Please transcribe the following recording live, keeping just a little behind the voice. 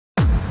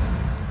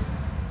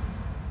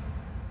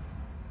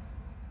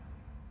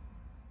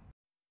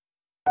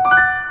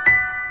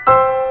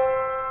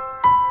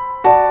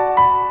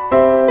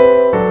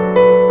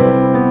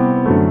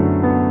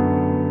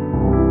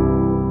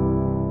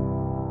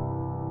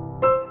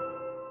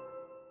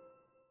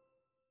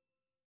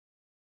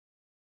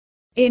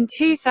In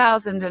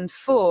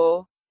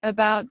 2004,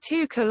 about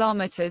 2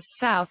 kilometers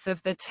south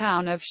of the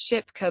town of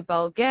Shipkovo,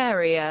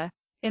 Bulgaria,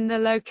 in the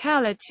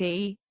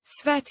locality,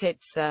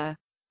 Svetica,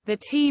 the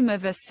team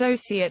of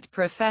Associate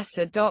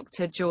Professor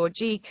Dr.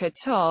 Georgy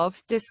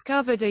Kotov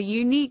discovered a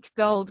unique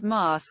gold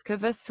mask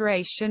of a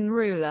Thracian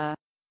ruler.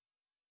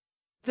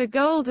 The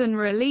golden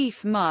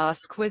relief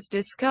mask was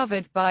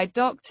discovered by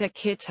Dr.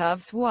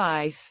 Kotov's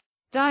wife,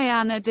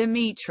 Diana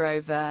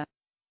Dimitrova.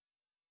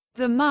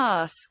 The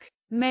mask,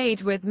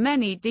 made with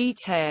many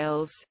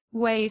details,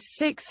 weighs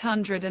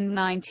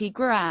 690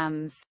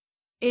 grams.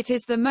 It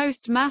is the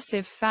most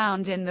massive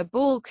found in the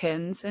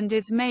Balkans and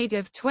is made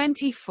of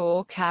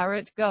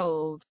 24-karat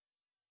gold.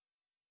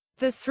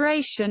 The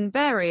Thracian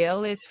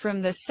burial is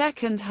from the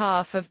second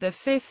half of the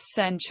 5th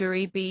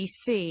century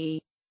BC.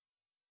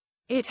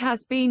 It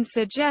has been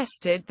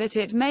suggested that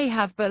it may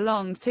have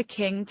belonged to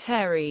King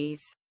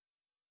Teres.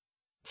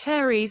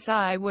 Teres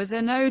I was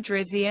an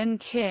Odrysian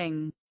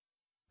king,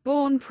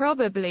 born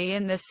probably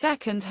in the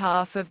second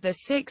half of the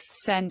 6th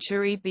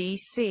century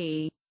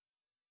BC.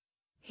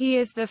 He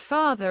is the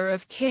father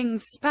of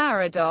kings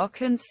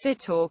Sparadok and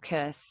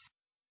Sitorchus.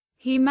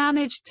 He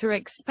managed to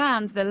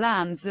expand the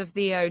lands of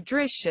the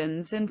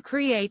Odrysians and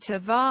create a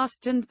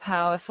vast and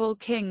powerful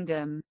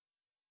kingdom.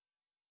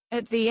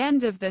 At the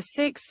end of the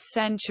 6th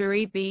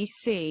century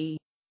BC,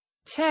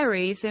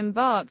 Teres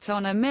embarked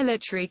on a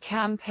military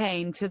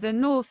campaign to the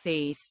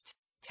northeast,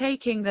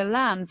 taking the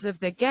lands of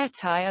the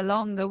Getae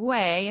along the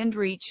way and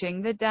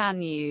reaching the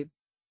Danube.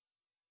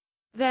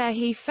 There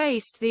he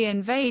faced the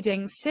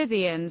invading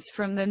Scythians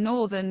from the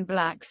northern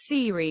Black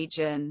Sea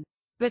region,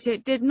 but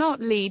it did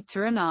not lead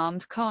to an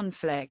armed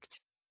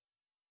conflict.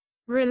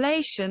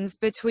 Relations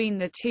between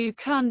the two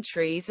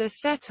countries are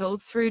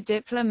settled through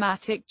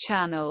diplomatic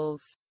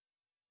channels.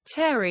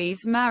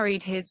 Teres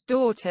married his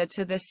daughter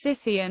to the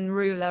Scythian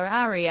ruler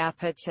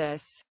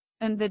Ariapetus,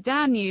 and the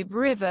Danube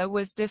River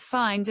was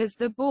defined as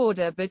the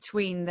border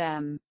between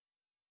them.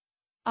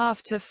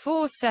 After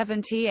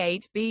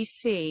 478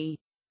 BC,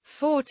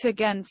 fought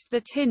against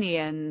the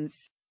Tinians,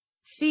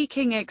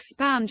 seeking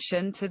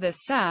expansion to the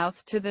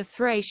south to the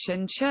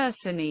Thracian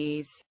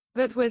Chersonese,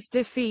 but was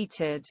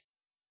defeated.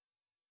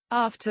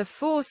 After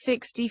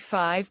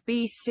 465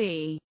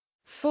 BC,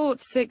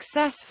 fought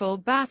successful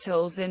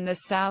battles in the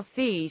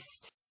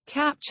southeast,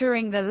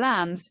 capturing the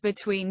lands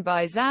between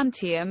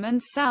Byzantium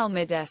and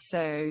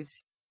Salmydessos.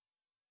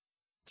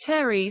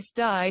 Teres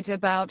died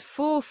about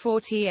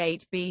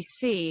 448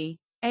 BC,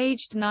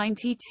 aged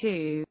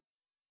 92.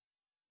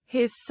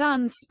 His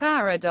son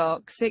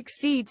Sparadok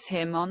succeeds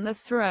him on the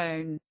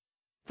throne.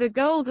 The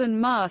golden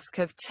mask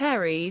of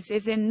Teres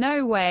is in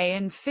no way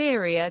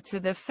inferior to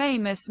the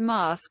famous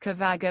mask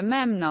of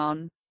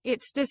Agamemnon,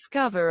 its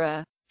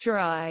discoverer.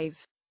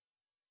 Drive.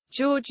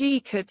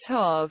 Georgy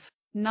Kotov,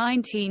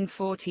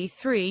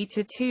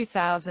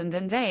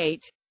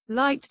 1943–2008,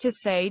 liked to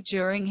say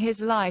during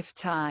his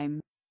lifetime.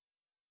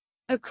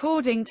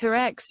 According to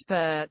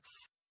experts,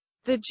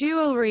 the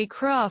jewelry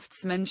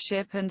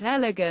craftsmanship and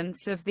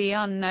elegance of the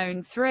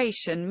unknown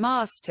Thracian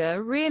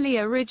master really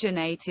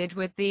originated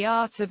with the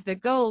art of the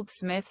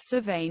goldsmiths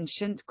of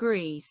ancient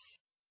Greece.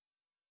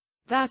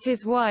 That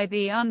is why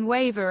the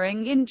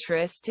unwavering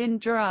interest in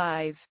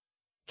Drive.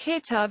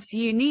 Kotov's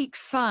unique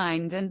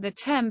find and the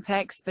Tempe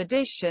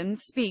expedition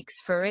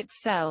speaks for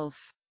itself.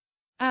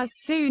 As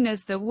soon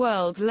as the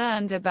world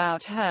learned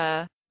about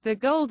her, the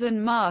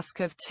golden mask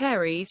of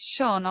Teres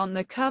shone on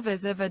the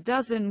covers of a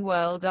dozen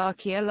world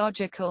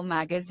archaeological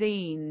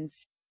magazines.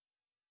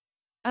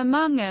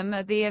 Among them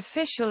are the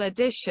official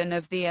edition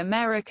of the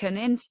American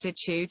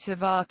Institute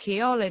of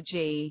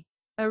Archaeology,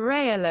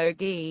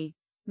 Archaeology,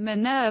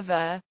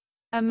 Minerva,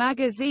 a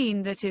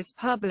magazine that is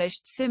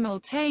published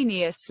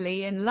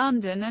simultaneously in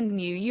London and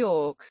New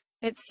York,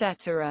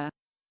 etc.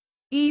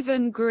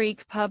 Even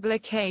Greek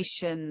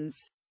publications,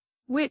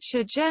 which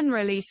are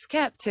generally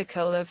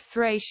skeptical of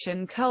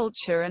Thracian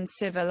culture and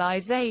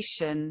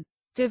civilization,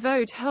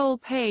 devote whole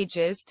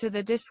pages to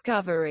the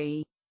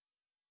discovery.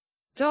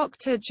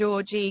 Dr.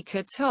 Georgy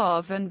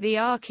Kotov and the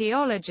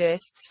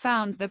archaeologists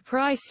found the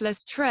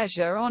priceless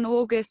treasure on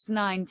August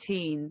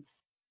 19,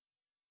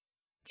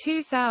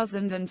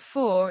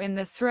 2004 in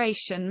the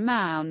Thracian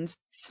mound,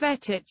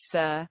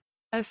 Svetica,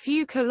 a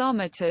few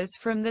kilometers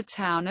from the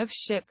town of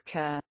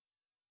Shipka.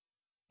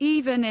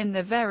 Even in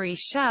the very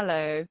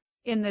shallow,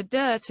 in the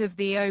dirt of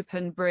the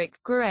open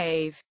brick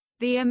grave,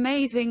 the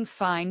amazing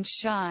find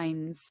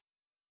shines.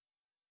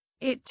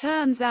 It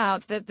turns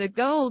out that the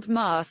gold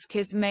mask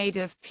is made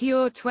of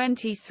pure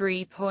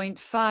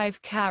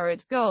 23.5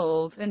 karat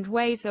gold and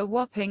weighs a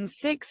whopping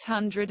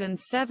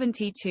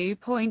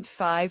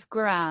 672.5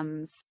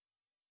 grams.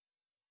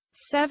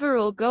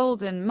 Several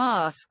golden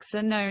masks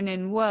are known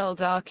in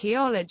world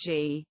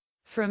archaeology,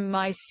 from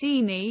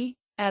Mycenae,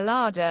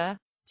 Ellada,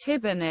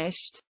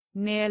 Tibernisht,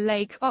 near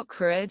Lake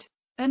Ohrid,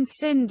 and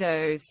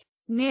Syndos,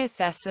 near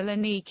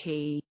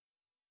Thessaloniki.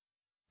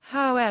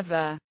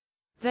 However,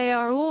 they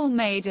are all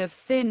made of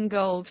thin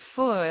gold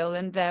foil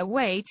and their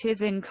weight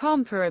is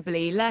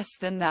incomparably less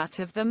than that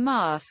of the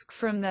mask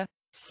from the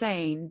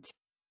St.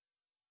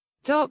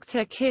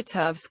 Dr.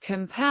 Kitov's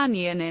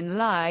companion in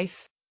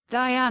life,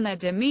 Diana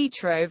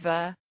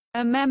Dimitrova,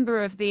 a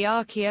member of the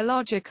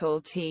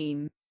archaeological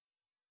team,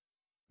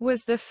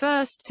 was the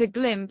first to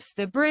glimpse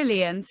the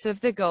brilliance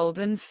of the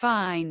golden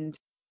find.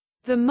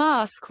 The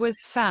mask was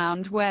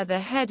found where the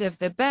head of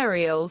the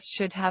burials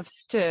should have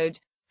stood,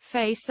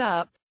 face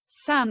up,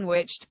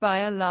 sandwiched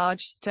by a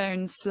large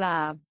stone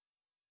slab.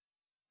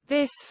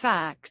 This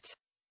fact,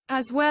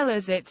 as well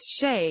as its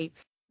shape,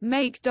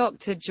 make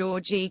Dr.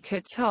 Georgy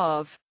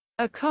Kitov,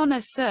 a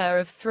connoisseur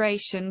of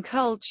Thracian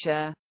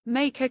culture,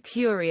 make a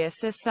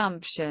curious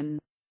assumption.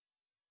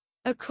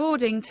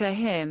 According to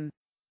him,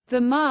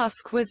 the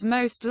mask was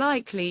most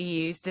likely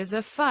used as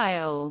a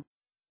file.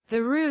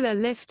 The ruler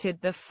lifted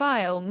the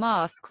file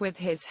mask with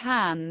his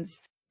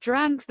hands,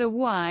 drank the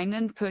wine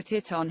and put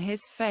it on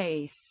his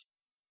face.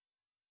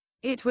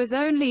 It was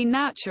only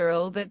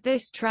natural that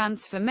this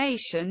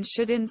transformation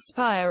should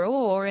inspire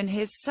awe in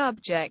his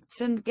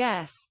subjects and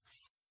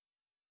guests.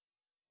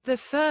 The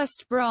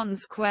first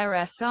bronze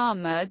cuirass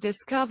armor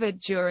discovered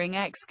during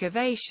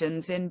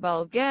excavations in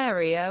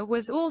Bulgaria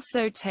was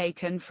also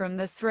taken from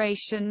the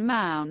Thracian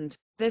mound,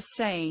 the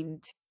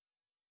Saint.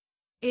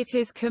 It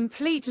is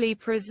completely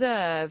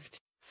preserved,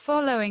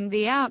 following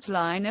the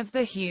outline of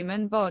the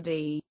human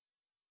body.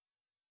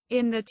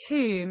 In the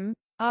tomb,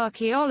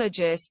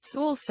 archaeologists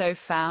also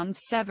found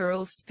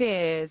several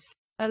spears,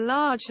 a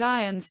large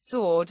iron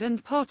sword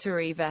and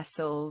pottery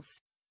vessels.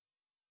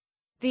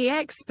 The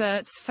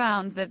experts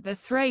found that the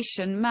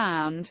Thracian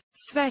mound,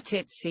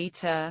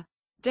 Svetitsita,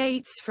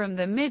 dates from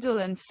the middle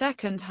and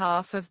second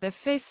half of the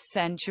 5th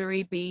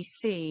century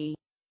BC.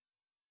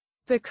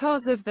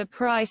 Because of the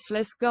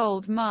priceless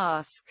gold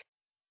mask,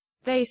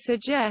 they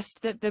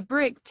suggest that the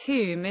brick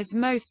tomb is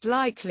most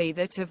likely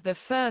that of the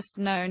first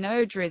known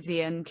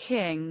Odrysian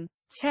king,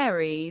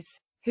 Teres,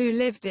 who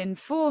lived in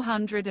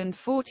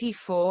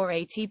 444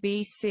 AD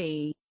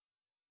BC.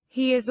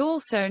 He is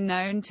also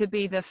known to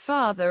be the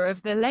father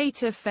of the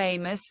later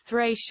famous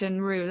Thracian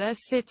ruler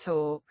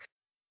Tok.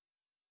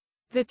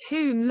 The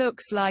tomb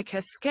looks like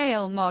a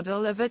scale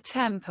model of a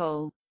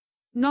temple.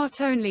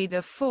 Not only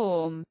the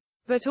form,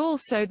 but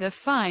also the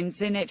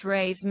finds in it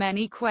raise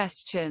many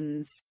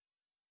questions.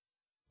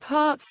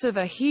 Parts of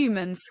a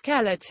human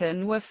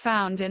skeleton were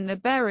found in the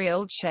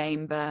burial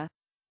chamber.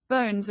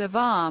 Bones of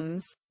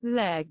arms,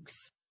 legs,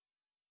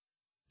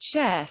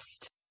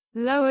 chest,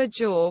 lower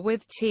jaw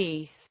with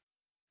teeth.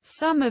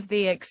 Some of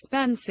the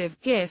expensive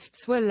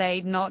gifts were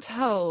laid not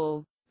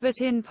whole, but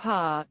in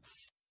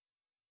parts.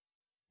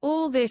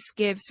 All this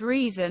gives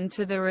reason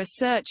to the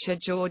researcher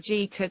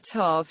Georgy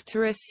Kitov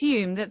to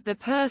assume that the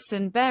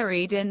person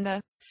buried in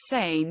the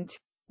saint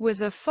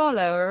was a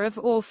follower of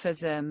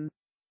Orphism.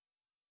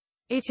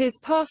 It is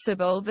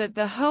possible that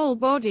the whole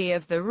body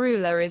of the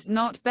ruler is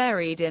not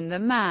buried in the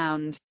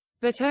mound,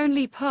 but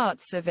only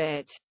parts of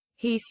it,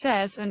 he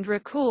says, and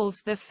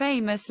recalls the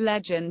famous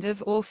legend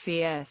of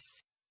Orpheus.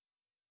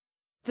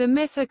 The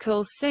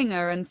mythical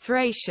singer and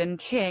Thracian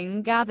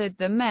king gathered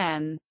the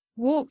men,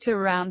 walked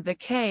around the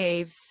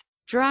caves,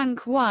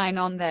 drank wine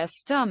on their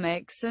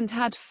stomachs and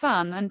had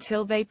fun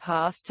until they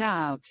passed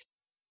out.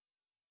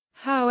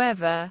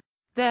 However,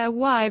 their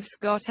wives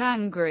got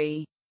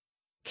angry,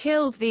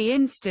 killed the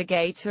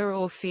instigator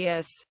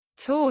Orpheus,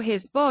 tore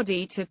his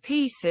body to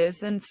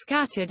pieces and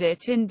scattered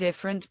it in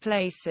different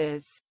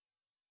places.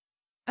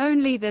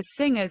 Only the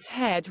singer's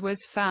head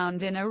was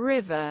found in a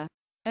river,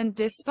 and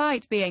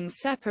despite being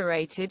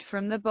separated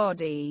from the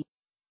body,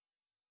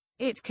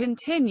 it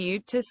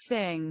continued to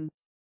sing.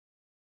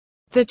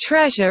 The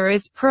treasure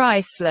is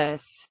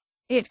priceless.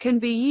 It can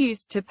be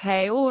used to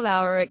pay all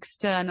our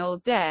external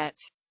debt.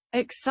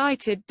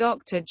 Excited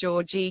Dr.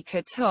 Georgy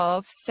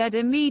Kitov said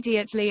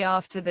immediately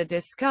after the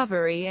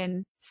discovery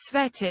in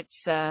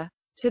Svetitsa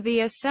to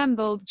the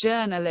assembled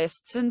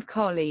journalists and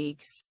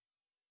colleagues.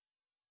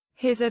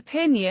 His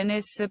opinion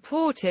is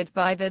supported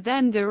by the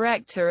then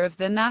director of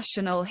the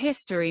National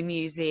History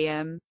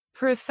Museum,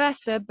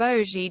 Professor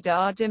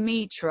Božidar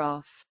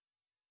Dimitrov.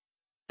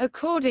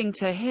 According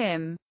to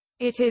him,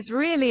 it is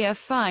really a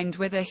find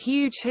with a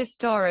huge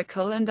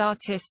historical and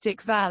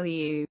artistic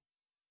value,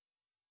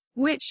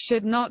 which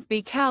should not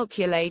be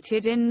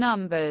calculated in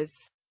numbers.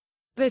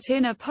 But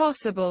in a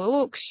possible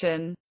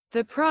auction,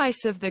 the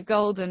price of the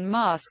golden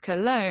mask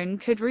alone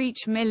could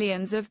reach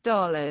millions of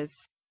dollars.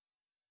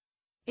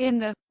 In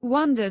the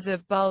Wonders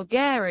of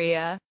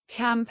Bulgaria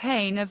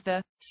campaign of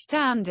the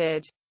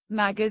Standard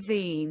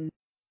magazine,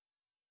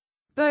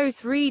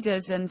 both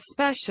readers and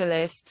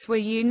specialists were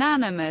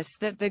unanimous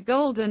that the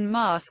golden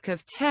mask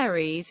of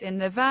Teres in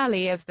the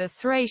Valley of the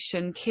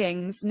Thracian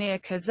Kings near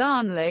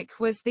Kazanlak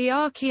was the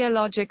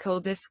archaeological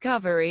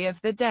discovery of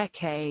the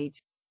decade.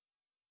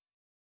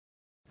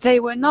 They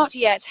were not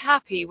yet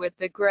happy with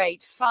the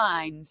great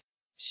find.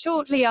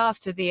 Shortly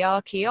after, the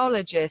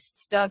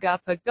archaeologists dug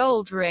up a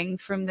gold ring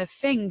from the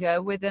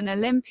finger with an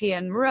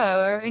Olympian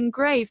rower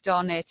engraved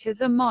on it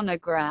as a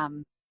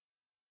monogram.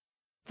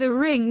 The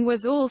ring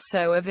was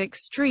also of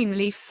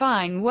extremely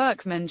fine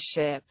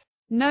workmanship,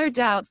 no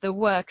doubt the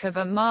work of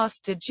a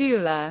master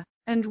jeweler,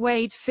 and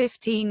weighed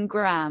 15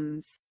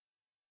 grams.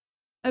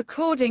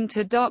 According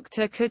to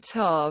Dr.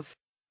 Kotov,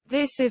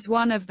 this is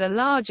one of the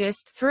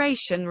largest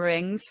Thracian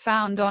rings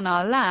found on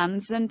our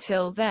lands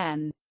until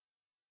then.